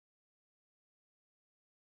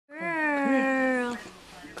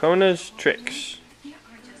Kona's tricks.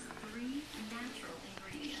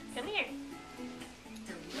 Come here.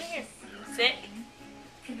 Come here. Sit.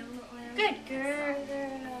 Good girl.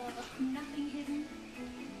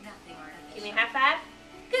 Give me a high five.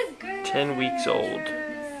 Good girl. 10 weeks old.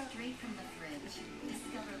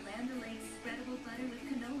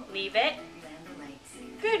 Leave it.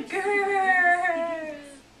 Good girl.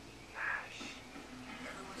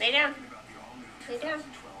 Lay down. Lay down.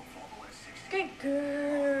 Good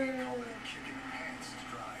girl.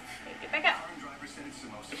 Get back up.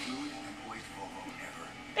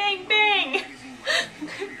 Bang, bang.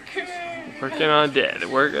 Good girl. Working on dead.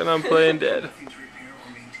 Working on playing dead.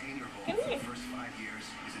 Come here.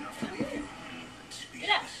 Get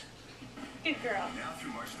up. Good girl.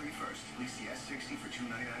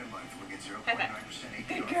 High five.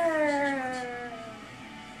 Good girl.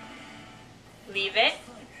 Leave it.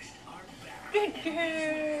 Good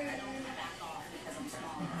girl.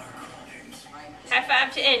 High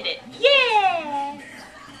five to end it. Yeah! Yeah!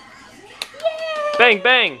 Bang,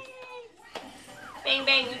 bang. Bang,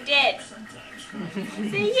 bang, you did.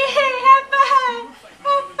 Say yeah! High five!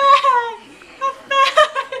 High five!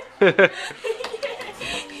 High five!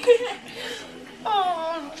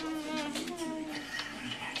 Oh.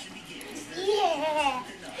 Yeah!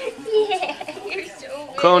 Yeah! You're so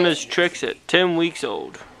good. Kona's tricks at 10 weeks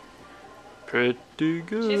old. Pretty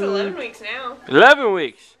good. She's 11 weeks now. 11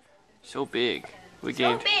 weeks. So big. We So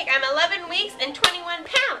gained. big. I'm 11 weeks and 21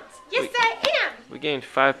 pounds. Yes, I am. We gained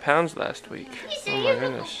 5 pounds last week. You see, Oh you my look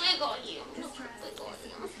goodness. big on you. Look big on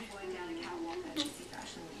you.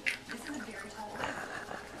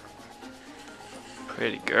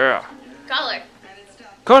 Pretty girl. Collar.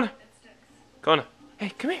 Kona. Kona. Hey,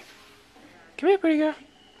 come here. Come here, pretty girl.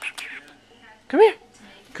 Come here.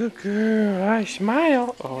 Good girl. I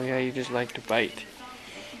smile. Oh yeah, you just like to bite.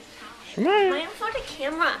 Smile. Smile for the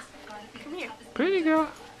camera. Come here. Pretty girl.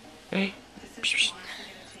 Hey.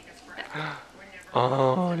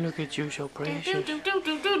 Oh, look at you, so precious.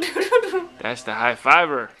 That's the high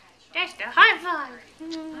fiver. That's the high five.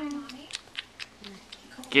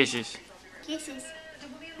 Kisses. Kisses.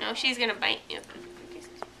 No, she's gonna bite you. Kisses.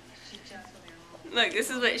 Look, this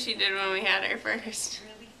is what she did when we had her first.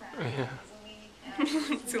 Yeah.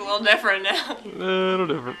 It's a little different now. A little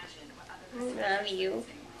different. Love you.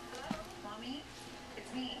 Mommy,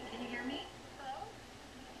 it's me. Can you hear me?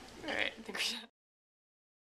 Hello? Alright, I think we're done.